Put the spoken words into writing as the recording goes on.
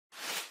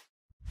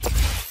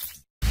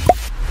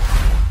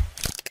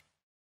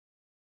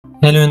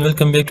Hello and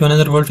welcome back to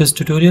another WordPress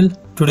tutorial.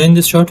 Today in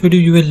this short video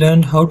you will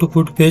learn how to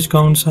put page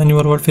counts on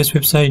your WordPress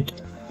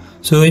website.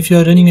 So if you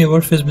are running a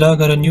WordPress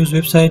blog or a news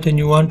website and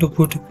you want to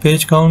put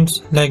page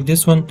counts like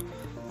this one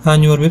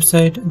on your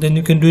website, then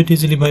you can do it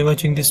easily by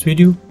watching this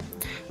video.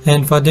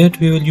 And for that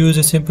we will use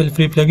a simple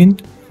free plugin,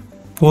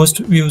 Post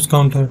Views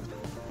Counter.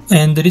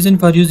 And the reason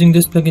for using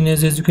this plugin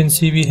is, as you can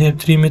see, we have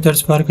three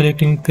methods for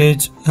collecting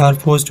page or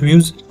post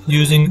views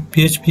using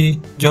PHP,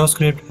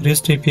 JavaScript,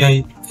 REST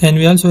API. And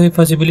we also have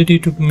possibility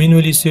to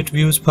manually set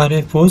views for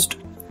a post.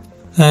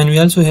 And we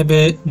also have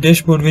a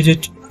dashboard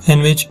widget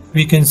in which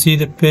we can see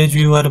the page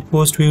view or a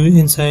post view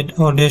inside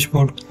our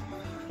dashboard.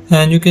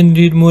 And you can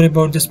read more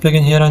about this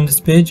plugin here on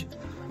this page.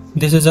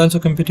 This is also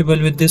compatible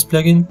with this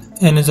plugin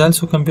and is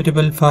also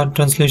compatible for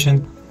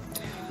translation.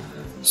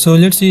 So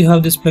let's see how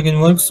this plugin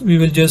works. We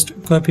will just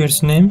copy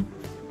its name,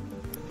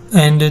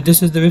 and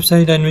this is the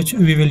website on which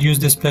we will use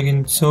this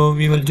plugin. So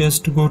we will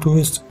just go to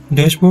its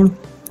dashboard,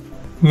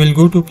 we'll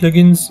go to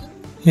plugins,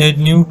 add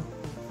new,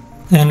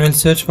 and we'll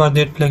search for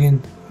that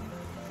plugin.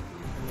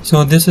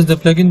 So this is the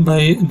plugin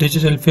by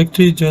Digital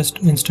Factory. Just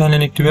install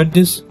and activate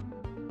this.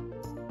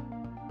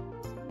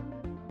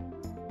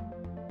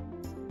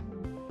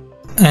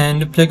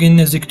 And the plugin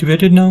is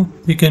activated now.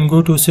 We can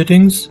go to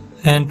settings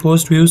and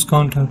post views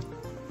counter.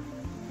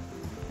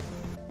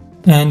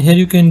 And here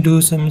you can do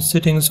some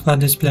settings for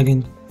this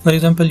plugin. For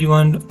example, you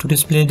want to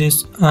display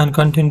this on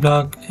content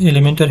block,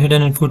 elementor, header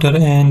and footer,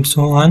 and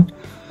so on.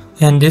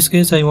 In this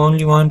case, I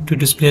only want to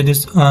display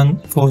this on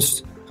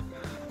posts.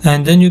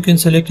 And then you can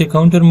select a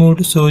counter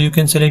mode, so you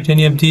can select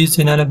any of these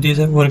and all of these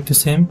work the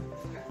same.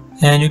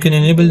 And you can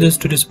enable this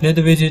to display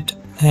the widget,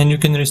 and you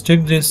can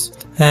restrict this,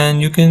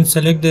 and you can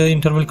select the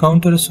interval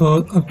counter,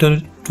 so after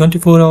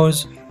 24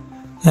 hours,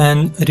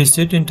 and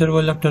reset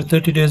interval after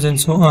 30 days, and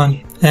so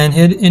on. And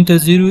here enter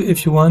 0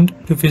 if you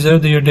want to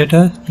preserve your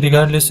data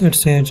regardless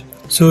its age.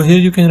 So here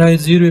you can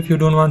write 0 if you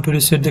don't want to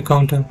reset the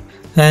counter.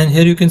 And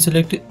here you can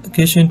select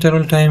cache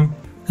interval time,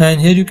 and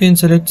here you can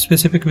select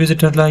specific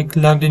visitor like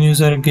logged in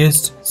user,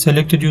 guest,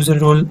 selected user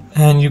role,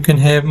 and you can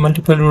have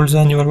multiple roles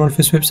on your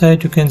WordPress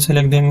website. You can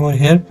select them over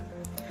here,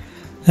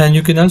 and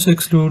you can also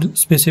exclude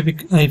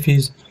specific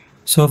IPs.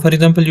 So for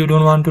example, you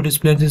don't want to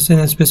display this in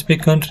a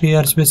specific country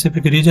or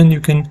specific region, you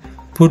can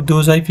put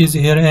those IPs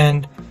here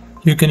and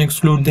you can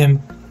exclude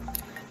them,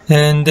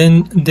 and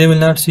then they will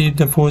not see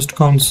the post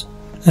counts.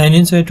 And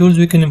inside tools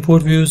we can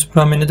import views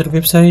from another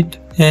website,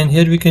 and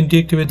here we can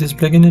deactivate this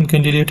plugin and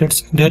can delete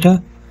its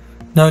data.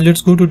 Now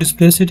let's go to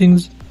display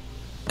settings,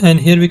 and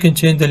here we can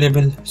change the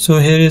label. So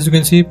here, as you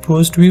can see,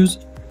 post views,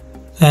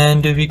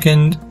 and we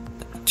can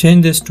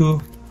change this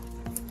to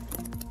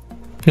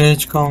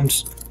page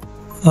counts,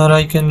 or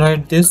I can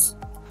write this.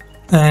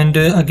 And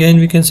again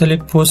we can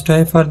select post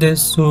type for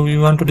this, so we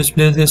want to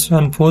display this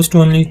on post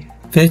only.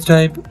 Page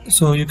type,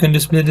 so you can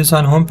display this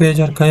on home page,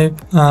 archive,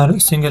 or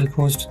single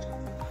post.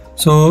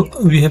 So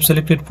we have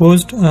selected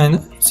post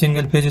and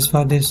single pages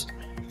for this.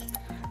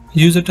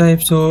 User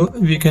type, so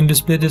we can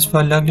display this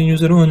for logged in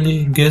user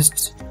only,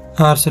 guests,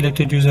 or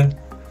selected user.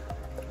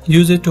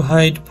 Use it to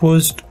hide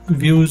post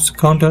views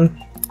counter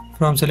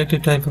from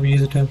selected type of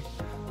user type.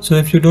 So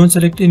if you don't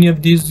select any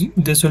of these,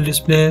 this will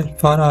display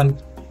for all.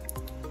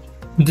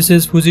 This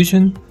is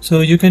position,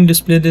 so you can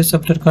display this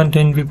after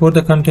content, before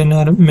the content,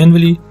 or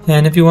manually.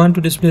 And if you want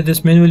to display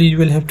this manually, you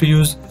will have to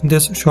use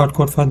this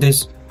shortcut for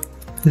this.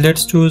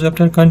 Let's choose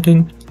after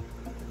content,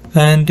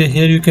 and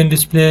here you can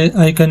display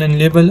icon and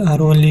label,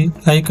 or only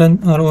icon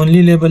or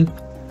only label.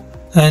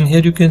 And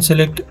here you can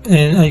select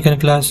an icon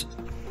class,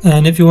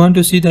 and if you want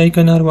to see the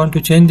icon or want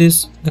to change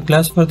this, the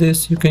class for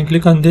this, you can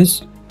click on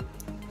this,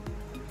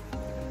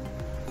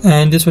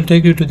 and this will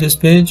take you to this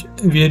page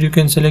where you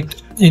can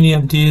select any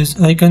of these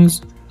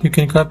icons. You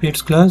can copy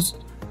its class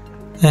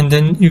and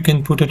then you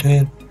can put it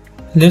here.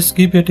 Let's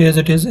keep it as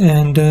it is.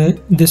 And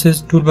this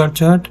is toolbar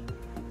chart,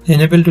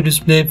 enable to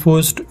display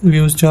post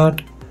views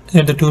chart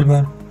at the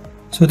toolbar.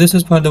 So this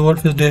is for the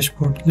WordPress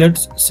dashboard.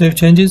 Let's save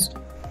changes.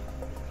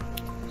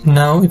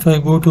 Now if I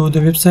go to the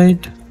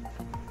website,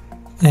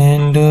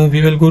 and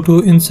we will go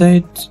to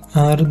insights,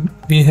 or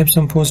we have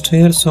some posts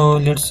here, so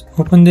let's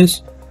open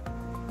this.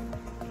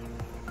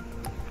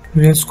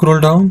 We'll scroll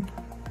down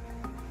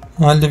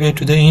all the way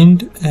to the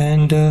end,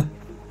 and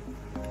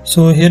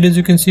so here, as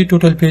you can see,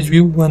 total page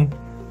view 1.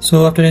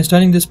 So after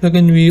installing this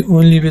plugin, we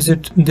only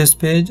visit this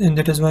page, and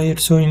that is why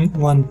it's showing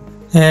 1.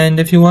 And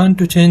if you want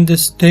to change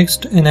this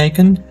text and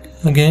icon,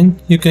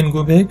 again you can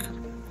go back,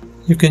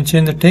 you can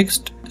change the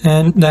text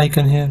and the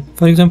icon here.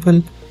 For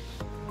example,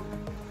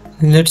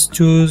 let's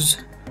choose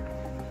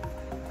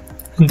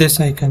this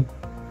icon.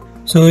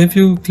 So if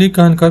you click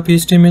on copy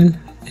HTML,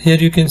 here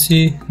you can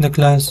see the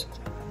class.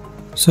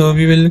 So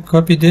we will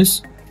copy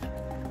this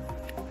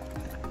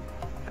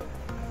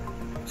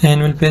and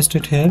we'll paste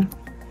it here,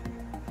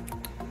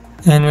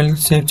 and we'll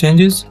save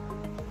changes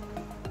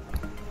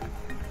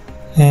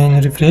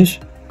and refresh.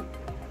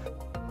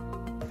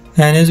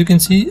 And as you can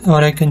see,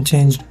 our icon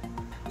changed.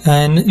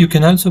 And you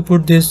can also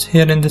put this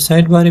here in the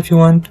sidebar if you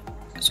want,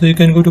 So you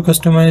can go to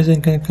customize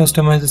and can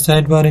customize the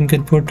sidebar and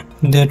can put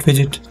that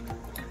widget.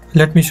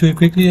 Let me show you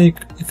quickly.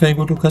 If I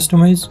go to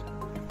customize,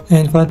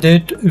 and for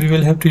that we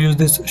will have to use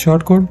this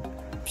shortcode.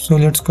 So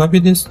let's copy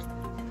this.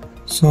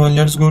 So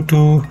let's go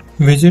to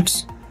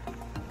widgets,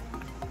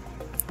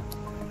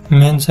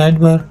 main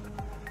sidebar,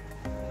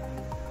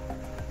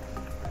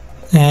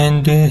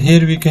 and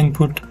here we can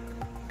put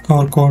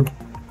our code.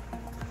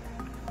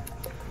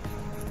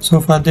 So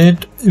for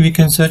that we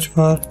can search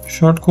for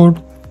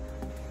shortcode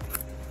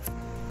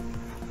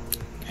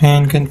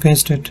and can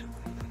paste it,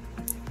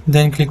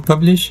 then click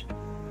publish.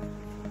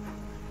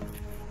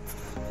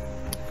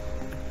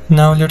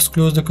 Now let's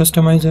close the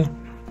customizer,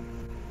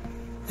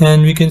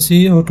 and we can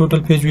see our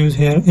total page views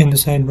here in the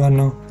sidebar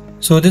now.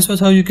 So this was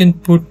how you can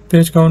put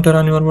page counter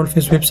on your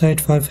WordPress website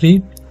for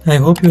free. I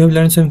hope you have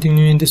learned something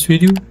new in this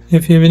video.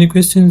 If you have any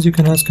questions, you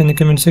can ask in the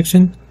comment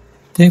section.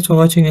 Thanks for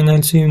watching, and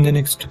I'll see you in the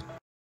next.